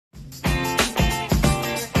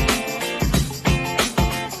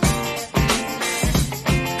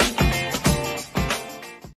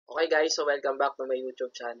guys, so welcome back to my YouTube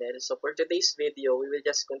channel. So for today's video, we will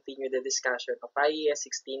just continue the discussion of IAS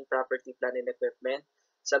 16 Property Plan and Equipment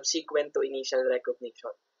subsequent to initial recognition.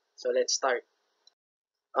 So let's start.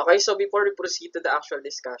 Okay, so before we proceed to the actual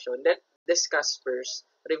discussion, let's discuss first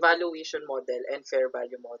revaluation model and fair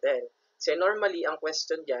value model. So normally, ang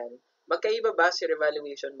question dyan, magkaiba ba si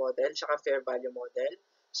revaluation model at fair value model?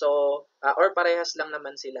 So, or parehas lang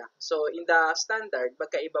naman sila. So, in the standard,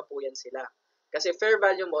 magkaiba po yan sila. Kasi fair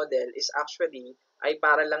value model is actually, ay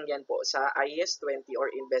para lang yan po sa IAS 20 or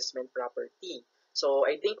investment property. So,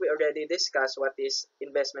 I think we already discussed what is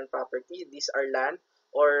investment property. These are land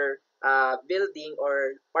or building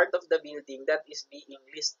or part of the building that is being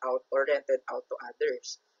leased out or rented out to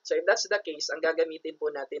others. So if that's the case, ang gagamitin po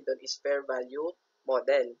natin doon is fair value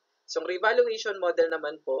model. So revaluation model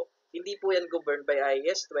naman po, hindi po yan governed by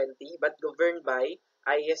IAS 20 but governed by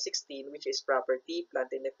IAS 16 which is property, plant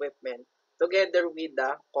and equipment together with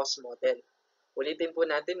the cost model. Ulitin po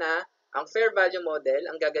natin na ang fair value model,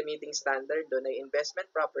 ang gagamiting standard doon ay investment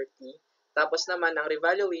property. Tapos naman, ang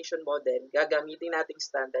revaluation model, gagamitin nating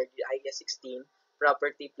standard yung IAS 16,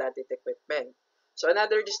 property, plant, and equipment. So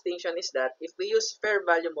another distinction is that if we use fair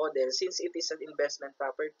value model, since it is an investment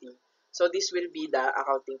property, so this will be the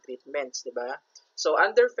accounting treatments, di ba? So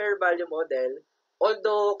under fair value model,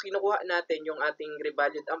 although kinukuha natin yung ating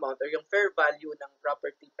revalued amount or yung fair value ng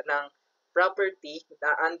property na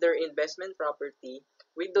under investment property,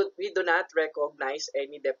 we do not recognize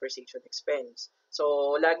any depreciation expense.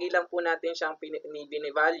 So, lagi lang po natin siyang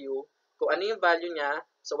bini-value kung ano yung value niya.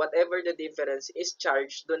 So, whatever the difference is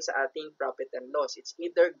charged dun sa ating profit and loss. It's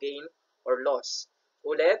either gain or loss.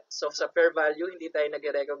 Ulit, so sa fair value, hindi tayo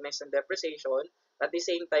nag-recognize ng depreciation. At the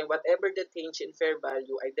same time, whatever the change in fair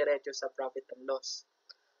value ay diretso sa profit and loss.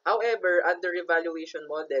 However, under revaluation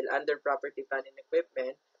model, under property, plant, and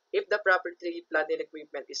equipment, if the property, plant, and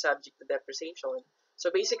equipment is subject to depreciation, so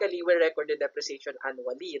basically, we record the depreciation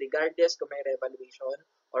annually regardless kung may revaluation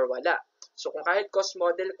or wala. So kung kahit cost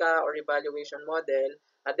model ka or revaluation model,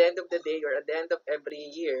 at the end of the day or at the end of every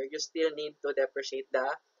year, you still need to depreciate the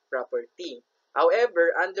property.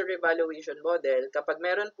 However, under revaluation model, kapag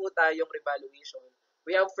meron po tayong revaluation,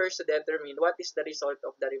 we have first to determine what is the result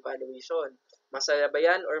of the revaluation. Masaya ba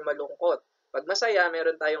yan or malungkot? Pag masaya,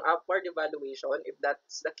 meron tayong upward revaluation. If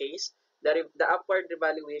that's the case, the upward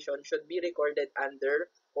revaluation should be recorded under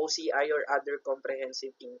OCI or other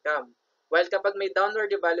comprehensive income. While kapag may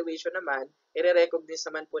downward revaluation naman, i-recognize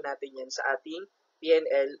naman po natin yan sa ating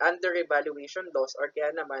P&L under revaluation loss or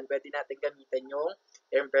kaya naman pwede natin gamitin yung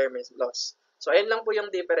impairment loss. So, ayun lang po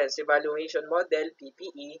yung difference. Evaluation model,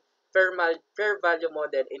 PPE, fair value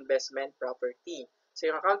model, investment property.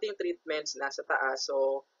 So, yung accounting treatments nasa taas.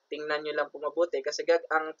 So, tingnan nyo lang po mabuti kasi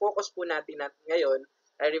ang focus po natin ngayon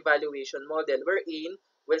ay revaluation model wherein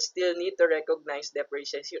we'll still need to recognize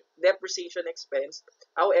depreciation expense.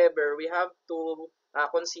 However, we have to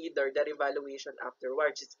consider the revaluation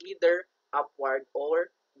afterwards. It's either upward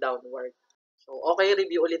or downward. So, okay,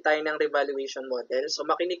 review ulit tayo ng revaluation model. So,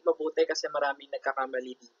 makinig mabuti kasi maraming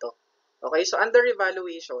nagkakamali dito. Okay, so under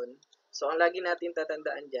revaluation, so ang lagi natin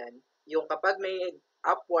tatandaan dyan, yung kapag may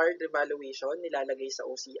upward revaluation, nilalagay sa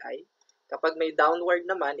OCI. Kapag may downward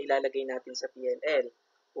naman, ilalagay natin sa P&L.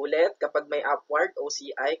 Ulit, kapag may upward,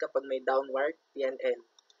 OCI. Kapag may downward, P&L.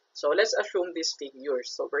 So, let's assume these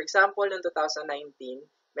figures. So, for example, noong 2019,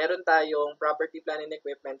 meron tayong property, plant, and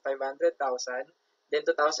equipment, 500,000. Then,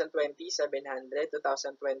 2020, 700.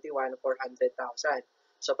 2021, 400,000.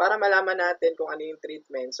 So, para malaman natin kung ano yung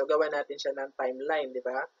treatment, so gawa natin siya ng timeline, di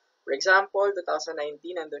ba? For example,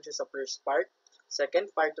 2019, nandun siya sa first part. Second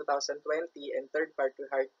part, 2020. And third part,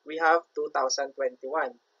 we have 2021.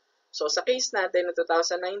 So, sa case natin ng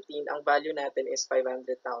 2019, ang value natin is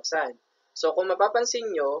 500,000. So, kung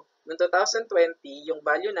mapapansin nyo, noong 2020, yung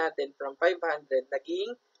value natin from 500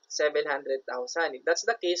 naging 700,000. If that's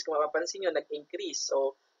the case, kung mapapansin nyo, nag-increase.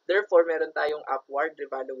 So, therefore, meron tayong upward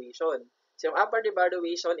revaluation. So, yung upward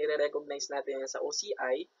revaluation, i-recognize natin yan sa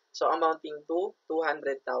OCI. So, amounting to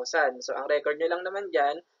 200,000. So, ang record nyo lang naman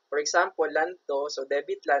dyan, for example, land to, so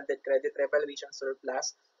debit landed credit revaluation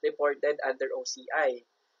surplus reported under OCI.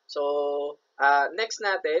 So, next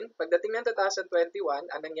natin, pagdating ng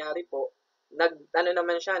 2021, ang nangyari po,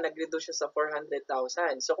 nag-reduce siya sa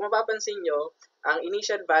 400,000. So, kung mapapansin nyo, ang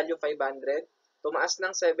initial value 500, tumaas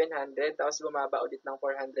ng 700, tapos bumaba ulit ng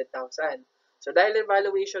 400,000. So, dahil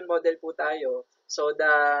revaluation model po tayo, so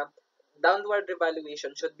the downward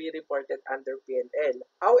revaluation should be reported under P&L.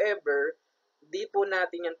 However, di po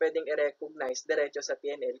natin yan pwedeng i-recognize diretso sa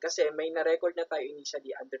P&L kasi may na-record na tayo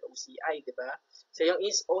initially under OCI, di ba? So, yung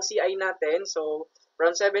OCI natin, so,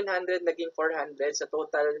 from 700 naging 400, sa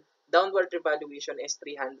total downward revaluation is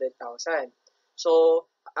 300,000. So,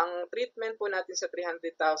 ang treatment po natin sa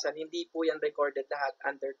 300,000, hindi po yan recorded lahat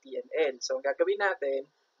under P&L. So, ang gagawin natin,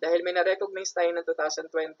 dahil may na-recognize tayo ng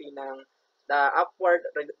 2020 ng the upward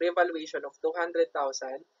revaluation of 200,000,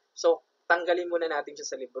 so, tanggalin muna natin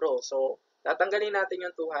siya sa libro. So, tatanggalin natin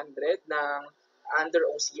yung 200 ng under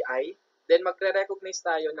OCI, then magre-recognize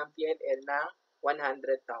tayo ng P&L ng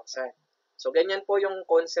 100,000. So, ganyan po yung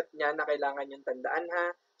concept niya na kailangan yung tandaan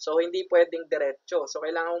ha. So, hindi pwedeng diretso. So,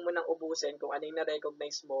 kailangan mo munang ubusin kung ano yung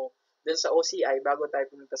na-recognize mo dun sa OCI bago tayo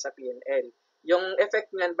pumunta sa P&L. Yung effect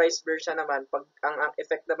niyan, vice versa naman, pag ang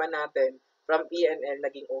effect naman natin from P&L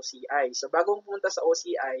naging OCI. So, bago pumunta sa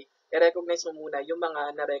OCI, i-recognize mo muna yung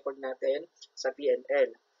mga na-record natin sa P&L.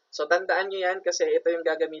 So, tandaan nyo yan kasi ito yung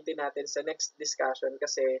gagamitin natin sa next discussion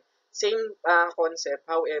kasi same concept,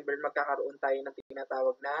 however, magkakaroon tayo ng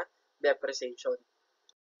tinatawag na depreciation.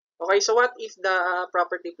 Okay, so what if the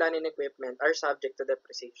property, plant, and equipment are subject to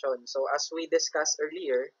depreciation? So as we discussed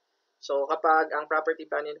earlier, so kapag ang property,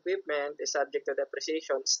 plant, and equipment is subject to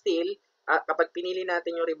depreciation, still, kapag pinili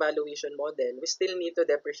natin yung revaluation model, we still need to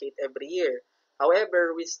depreciate every year.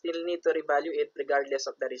 However, we still need to revalue it regardless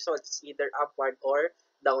of the results, either upward or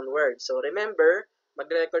downward. So remember,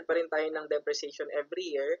 mag-record pa rin tayo ng depreciation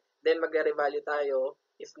every year, then mag-revalue tayo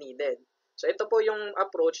if needed. So ito po yung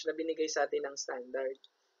approach na binigay sa atin ng standard.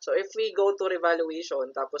 So if we go to revaluation,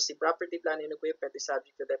 tapos si property, plant, and equipment is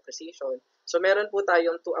subject to depreciation, so meron po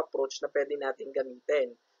tayong two approach na pwede natin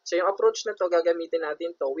gamitin. So yung approach na to, gagamitin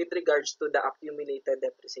natin to with regards to the accumulated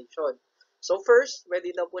depreciation. So first,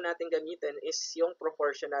 pwede daw po natin gamitin is yung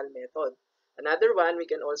proportional method. Another one, we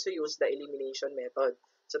can also use the elimination method.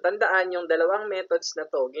 So tandaan, yung dalawang methods na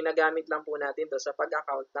to, ginagamit lang po natin to sa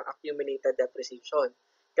pag-account ng accumulated depreciation.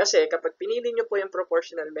 Kasi kapag pinili nyo po yung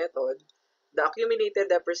proportional method, the accumulated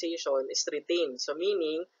depreciation is retained. So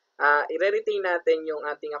meaning, i-retain natin yung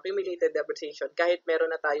ating accumulated depreciation kahit meron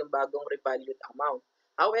na tayong bagong revalued amount.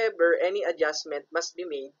 However, any adjustment must be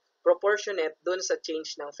made proportionate dun sa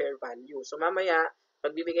change ng fair value. So mamaya,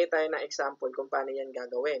 pagbibigay tayo ng example kung paano yan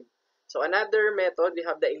gagawin. So another method, we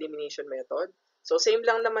have the elimination method. So same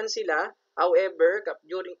lang naman sila. However,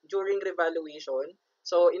 during revaluation,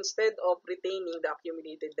 so instead of retaining the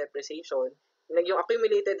accumulated depreciation, yung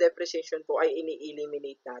accumulated depreciation po ay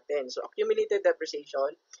ini-eliminate natin. So, accumulated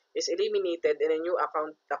depreciation is eliminated and a new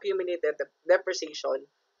account accumulated depreciation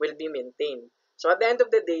will be maintained. So, at the end of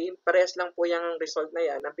the day, parehas lang po yung result na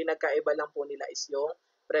yan. Ang pinagkaiba lang po nila is yung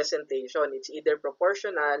presentation. It's either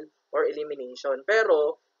proportional or elimination.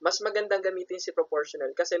 Pero, mas magandang gamitin si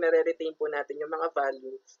proportional kasi nare-retain po natin yung mga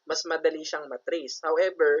value, mas madali siyang matrace.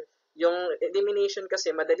 However, yung elimination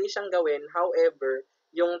kasi madali siyang gawin, however,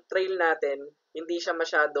 yung trail natin, hindi siya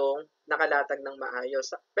masyadong nakalatag ng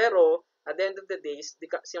maayos. Pero, at the end of the day,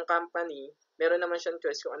 yung company, meron naman siyang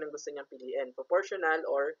choice kung anong gusto niyang piliin, proportional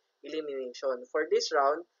or elimination. For this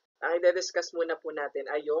round, ang i-discuss muna po natin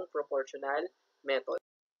ay yung proportional method.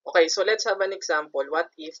 Okay, so let's have an example.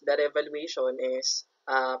 What if the revaluation is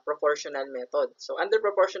proportional method? So under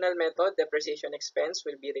proportional method, depreciation expense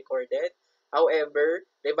will be recorded. However,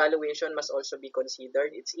 revaluation must also be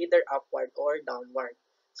considered. It's either upward or downward.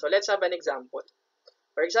 So let's have an example.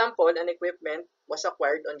 For example, an equipment was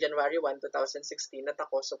acquired on January 1, 2016 at a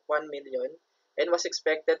cost of 1 million and was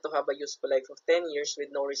expected to have a useful life of 10 years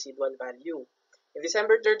with no residual value. In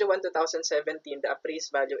December 31, 2017, the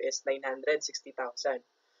appraised value is 960,000.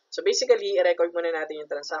 So basically, i-record muna natin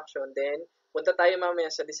yung transaction. Then, punta tayo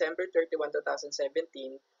mamaya sa December 31,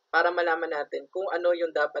 2017 para malaman natin kung ano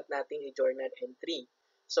yung dapat nating i-journal entry.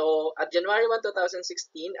 So, at January 1,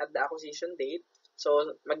 2016, at the acquisition date,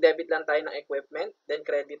 so mag-debit lang tayo ng equipment, then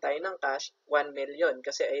credit tayo ng cash, 1 million,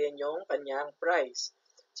 kasi ayan yung kanyang price.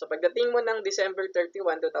 So, pagdating mo ng December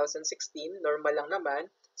 31, 2016, normal lang naman,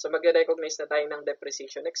 so mag-recognize na tayo ng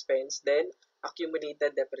depreciation expense, then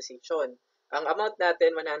accumulated depreciation. Ang amount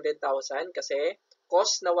natin, 100,000 kasi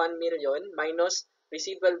cost na 1 million minus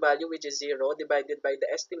residual value which is 0 divided by the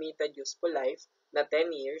estimated useful life na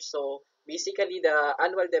 10 years. So, basically, the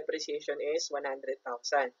annual depreciation is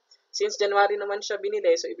 100,000. Since January naman siya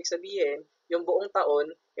binili, so ibig sabihin, yung buong taon,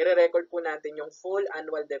 i-record po natin yung full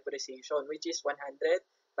annual depreciation which is 100,000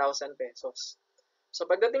 pesos. So,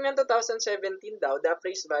 pagdating ng 2017 daw, the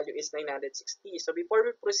appraised value is 960. So, before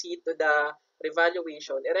we proceed to the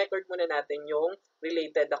revaluation, i-record muna natin yung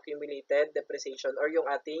related accumulated depreciation or yung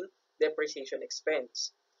ating depreciation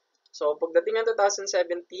expense. So, pagdating ng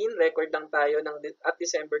 2017, record lang tayo at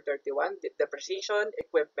December 31, depreciation,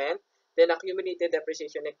 equipment, then accumulated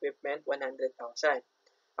depreciation equipment, 100,000.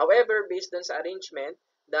 However, based dun sa arrangement,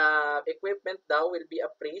 the equipment daw will be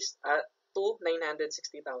appraised at to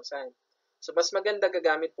 960,000. So, mas maganda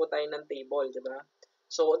gagamit po tayo ng table, di ba?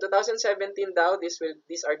 So, 2017 daw, these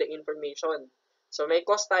are the information. So, may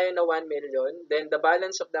cost tayo na 1 million. Then, the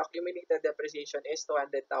balance of the accumulated depreciation is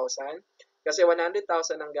 200,000. Kasi 100,000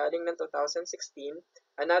 ang galing ng 2016,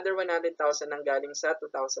 another 100,000 ang galing sa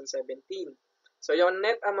 2017. So, yung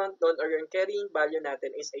net amount doon or yung carrying value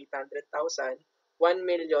natin is 800,000. 1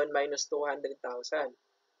 million minus 200,000.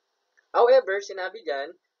 However, sinabi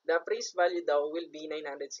dyan, the appraised value daw will be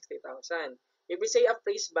 960,000. If we say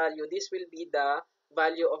appraised value, this will be the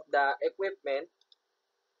value of the equipment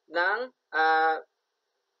ng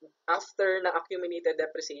after ng accumulated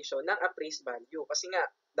depreciation ng appraised value. Kasi nga,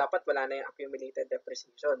 dapat wala na yung accumulated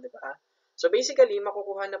depreciation, di ba? So basically,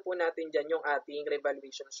 makukuha na po natin dyan yung ating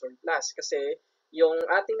revaluation surplus. Kasi yung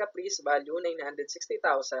ating appraised value,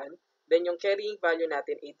 960,000, then yung carrying value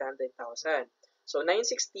natin, 800,000. So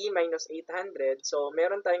 960 minus 800, so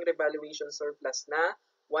meron tayong revaluation surplus na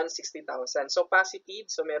 160,000. So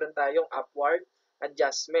positive, so meron tayong upward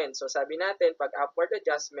adjustment. So sabi natin, pag upward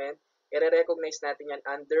adjustment, i-recognize natin yan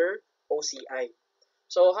under OCI.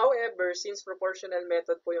 So, however, since proportional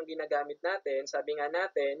method po yung ginagamit natin, sabi nga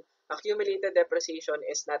natin, accumulated depreciation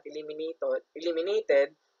is not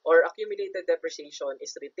eliminated or accumulated depreciation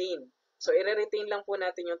is retained. So, i-retain lang po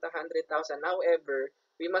natin yung 100,000. However,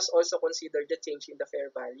 we must also consider the change in the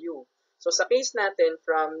fair value. So, sa case natin,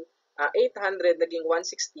 from 800 naging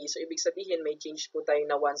 160, so ibig sabihin may change po tayo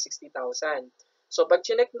na 160,000. So, pag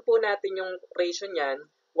chinek po natin yung ratio niyan,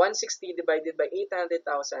 160 divided by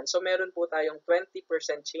 800,000. So, meron po tayong 20%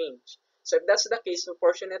 change. So, if that's the case,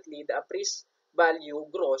 proportionately, the appraised value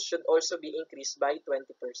gross should also be increased by 20%.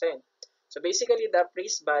 So, basically, the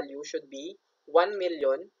appraised value should be 1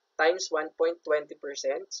 million times 1.20%.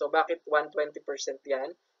 So, bakit 120%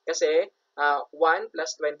 yan? Kasi 1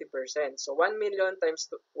 plus 20%. So, 1 million times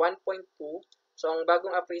 1.2. So, ang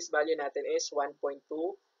bagong appraised value natin is 1.2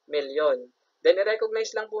 million. Then,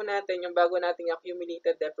 i-recognize lang po natin yung bago nating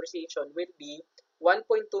accumulated depreciation will be 1.2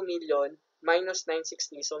 million minus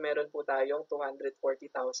 960. So, meron po tayong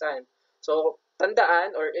 240,000. So,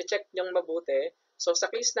 tandaan or i-check nyong mabuti. So,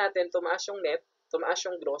 sa case natin, tumaas yung net, tumaas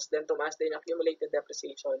yung gross, then tumaas din yung accumulated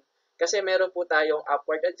depreciation. Kasi meron po tayong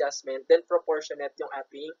upward adjustment, then proportionate yung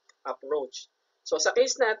ating approach. So, sa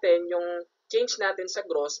case natin, yung change natin sa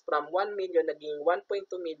gross from 1 million naging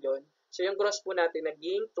 1.2 million. So, yung gross po natin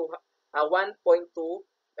naging 1.2,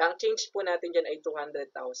 ang change po natin dyan ay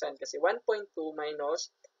 200,000 kasi 1.2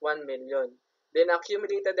 minus 1 million. Then,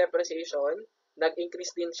 accumulated depreciation,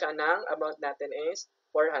 nag-increase din siya ng amount natin is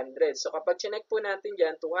 400. So, kapag chinek po natin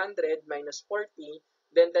dyan, 200 minus 40,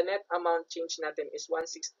 then the net amount change natin is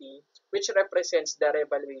 160, which represents the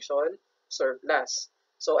revaluation surplus.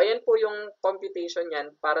 So, ayan po yung computation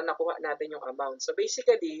yan para nakuha natin yung amount. So,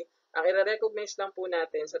 basically, ang i-recognize lang po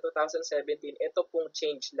natin sa 2017, ito pong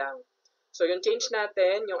change lang. So, yung change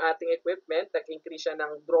natin, yung ating equipment, nag-increase siya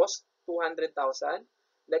ng gross 200,000.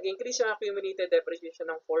 Nag-increase yung accumulated depreciation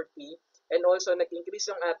ng 40. And also, nag-increase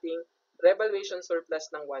yung ating revaluation surplus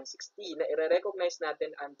ng 160 na i-recognize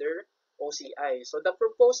natin under OCI. So, the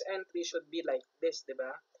proposed entry should be like this, di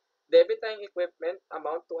ba? Debit tayong equipment,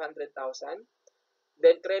 amount 200,000.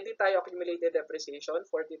 Then, credit tayo accumulated depreciation,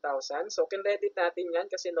 40,000. So, credit natin yan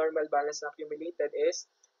kasi normal balance na accumulated is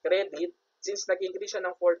credit. Since nag-increase siya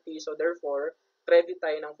ng 40, so therefore, credit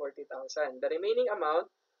tayo ng 40,000. The remaining amount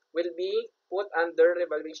will be put under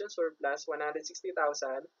revaluation surplus,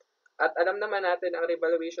 160,000. At alam naman natin ang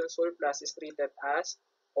revaluation surplus is treated as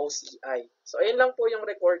OCI. So, ayun lang po yung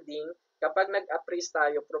recording kapag nag-appraise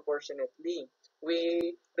tayo proportionately. We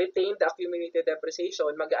retain the accumulated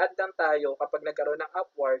depreciation, mag-add lang tayo kapag nagkaroon ng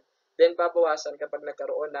upward, then babawasan kapag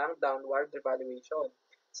nagkaroon ng downward revaluation.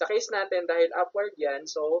 Sa case natin, dahil upward yan,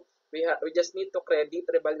 so we just need to credit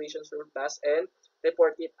revaluation surplus and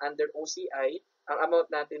report it under OCI. Ang amount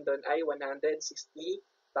natin doon ay 160,000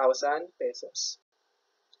 pesos.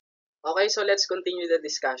 Okay, so let's continue the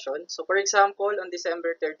discussion. So for example, on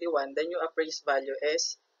December 31, the new appraised value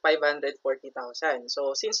is 540,000.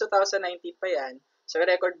 So since 2019 pa yan, so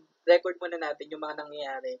record muna natin yung mga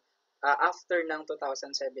nangyayari after ng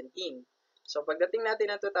 2017. So pagdating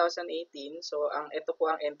natin ng 2018, so ito po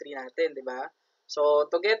ang entry natin, di ba? So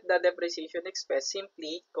to get the depreciation expense,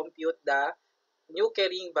 simply compute the new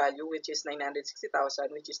carrying value, which is 960,000,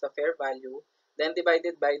 which is the fair value, then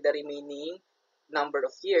divided by the remaining number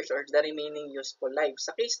of years or the remaining useful life.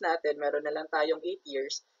 Sa case natin, meron na lang tayong 8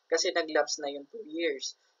 years kasi nag-lapse na yung 2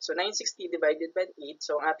 years. So, 960 divided by 8,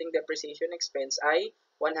 so ang ating depreciation expense ay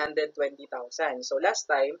 120,000. So, last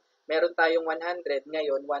time, meron tayong 100,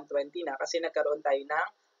 ngayon 120 na kasi nagkaroon tayo ng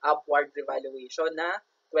upward revaluation na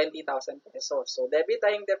 20,000 pesos. So, debit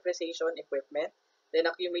tayong depreciation equipment, then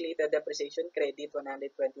accumulated depreciation credit,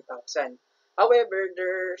 120,000. However,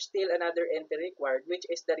 there's still another entry required, which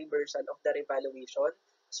is the reversal of the revaluation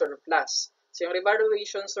surplus. So, yung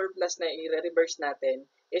revaluation surplus na i-reverse natin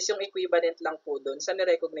is yung equivalent lang po dun sa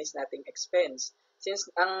ni-recognize nating expense.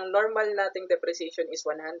 Since ang normal nating depreciation is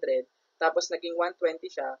 100, tapos naging 120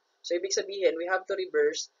 siya, so ibig sabihin, we have to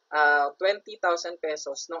reverse 20,000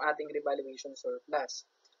 pesos ng ating revaluation surplus.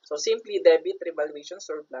 So, simply debit revaluation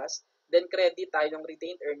surplus, then credit tayong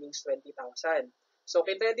retained earnings 20,000. So,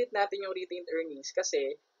 kinredit natin yung retained earnings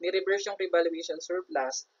kasi ni-reverse yung revaluation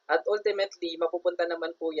surplus at ultimately, mapupunta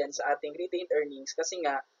naman po yan sa ating retained earnings kasi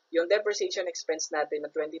nga, yung depreciation expense natin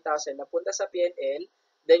na 20,000 napunta sa P&L,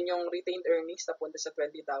 then yung retained earnings napunta sa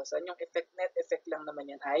 20,000, yung net effect lang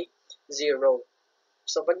naman yan ay 0.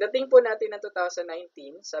 So, pagdating po natin ng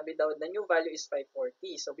 2019, sabi daw the new value is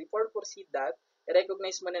 540. So, before proceed that,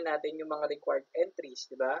 i-recognize muna natin yung mga required entries,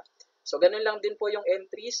 di ba? So, ganun lang din po yung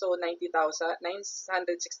entry. So, 960,000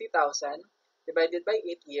 divided by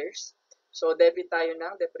 8 years. So, debit tayo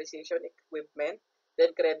ng depreciation equipment, then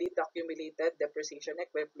credit accumulated depreciation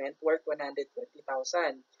equipment worth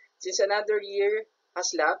 120,000. Since another year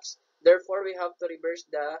has lapsed, therefore, we have to reverse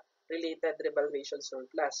the related revaluation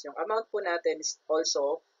surplus. Yung amount po natin is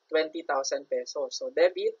also 20,000 pesos. So,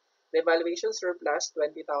 debit, revaluation surplus,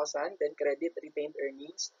 20,000, then credit retained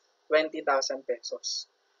earnings, 20,000 pesos.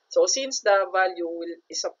 So, since the value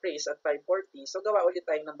is appraised at 540, so gawa ulit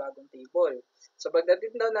tayo ng bagong table. So,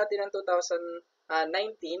 pagdating daw natin ng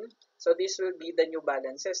 2019, so this will be the new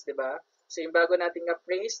balances, di ba? So, yung bago nating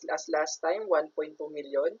appraised as last time, 1.2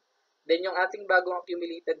 million. Then, yung ating bagong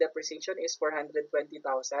accumulated depreciation is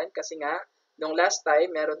 420,000 kasi nga, nung last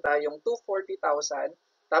time, meron tayong 240,000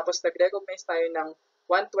 tapos nag-recognize tayo ng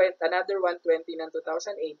 120, another 120 ng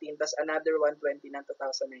 2018 tas another 120 ng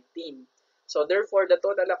 2019. So, therefore, the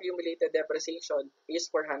total accumulated depreciation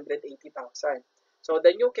is 480,000. So,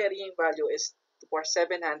 the new carrying value is for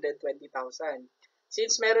 720,000.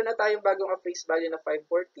 Since meron na tayong bagong appraised value na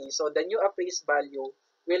 540, so the new appraised value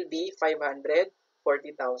will be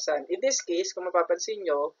 540,000. In this case, kung mapapansin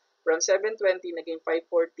nyo, from 720 naging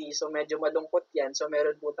 540, so medyo malungkot yan. So,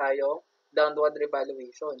 meron po tayo downward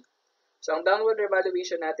revaluation. So, ang downward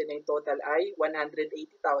revaluation natin ay total ay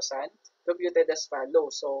 180,000 computed as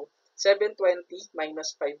follows. So, 720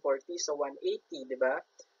 minus 540, so 180, di ba?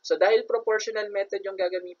 So, dahil proportional method yung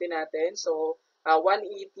gagamitin natin, so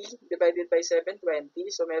 180 divided by 720,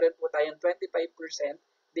 so meron po tayong 25%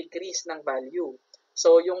 decrease ng value.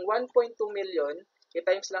 So, yung 1.2 million,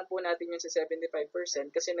 i-times lang po natin yun sa 75%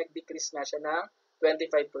 kasi nag-decrease nga siya ng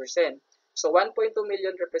 25%. So, 1.2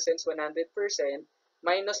 million represents 100%,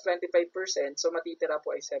 minus 25%, so matitira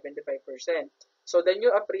po ay 75%. So, the new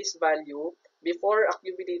appraised value before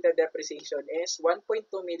accumulated depreciation is 1.2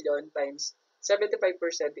 million times 75%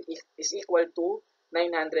 is equal to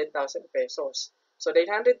 900,000 pesos. So,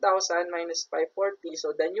 900,000 minus 540,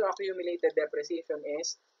 so the new accumulated depreciation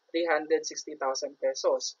is 360,000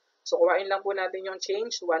 pesos. So, kuhain lang po natin yung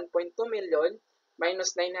change, 1.2 million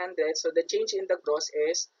minus 900. So, the change in the gross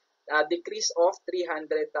is a decrease of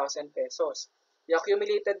 300,000 pesos. Yung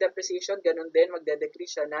accumulated depreciation, ganun din,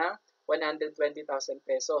 magde-decrease siya ng 120,000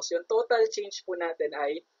 pesos. Yung total change po natin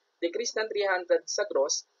ay decrease ng 300 sa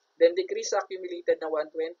gross, then decrease sa accumulated na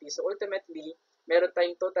 120. So, ultimately, meron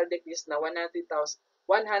tayong total decrease na 180,000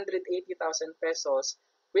 pesos,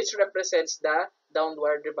 which represents the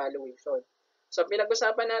downward revaluation. So,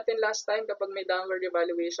 pinag-usapan natin last time, kapag may downward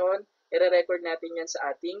revaluation, i-record natin yan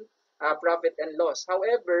sa ating profit and loss.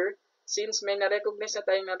 However, since may na-recognize na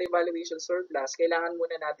tayo ng revaluation surplus, kailangan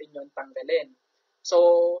muna natin yon tanggalin.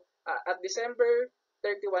 So, at December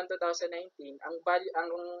 31, 2019,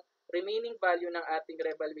 ang remaining value ng ating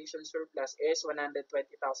revaluation surplus is 120,000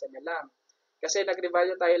 na lang. Kasi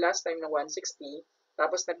nag-revalue tayo last time ng 160,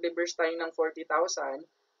 tapos nag-reverse tayo ng 40,000,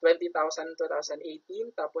 20,000 ng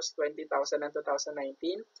 2018, tapos 20,000 ng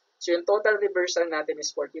 2019. So, yung total reversal natin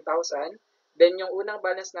is 40,000. Then, yung unang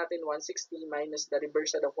balance natin, 160 minus the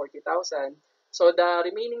reversal of 40,000. So, the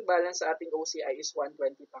remaining balance sa ating OCI is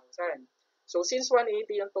 120,000. So, since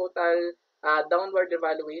 180 yung total downward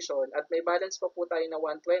revaluation at may balance pa po tayo na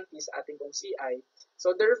 120 sa ating OCI,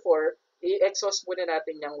 so therefore, i-exhaust muna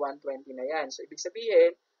natin yung 120 na yan. So, ibig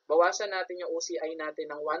sabihin, bawasan natin yung OCI natin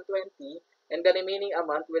ng 120 and the remaining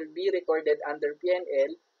amount will be recorded under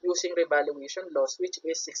P&L using revaluation loss, which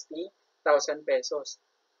is 60,000 pesos.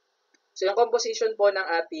 So, yung composition po ng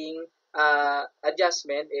ating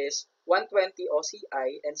adjustment is 120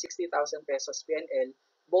 OCI and 60,000 pesos P&L,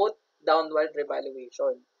 both downward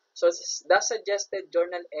revaluation. So, the suggested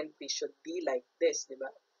journal entry should be like this, di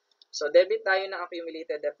ba? So, debit tayo ng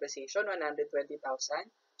accumulated depreciation, 120,000.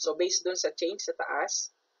 So, based dun sa change sa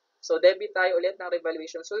taas, so debit tayo ulit ng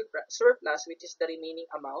revaluation surplus, which is the remaining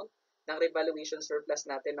amount ng revaluation surplus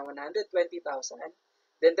natin ng 120,000.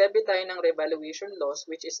 Then, debit tayo ng revaluation loss,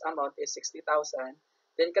 which is amount is 60,000.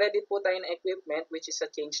 Then, credit po tayo ng equipment, which is a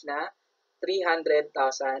change na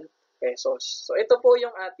 300,000 pesos. So, ito po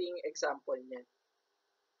yung ating example niya.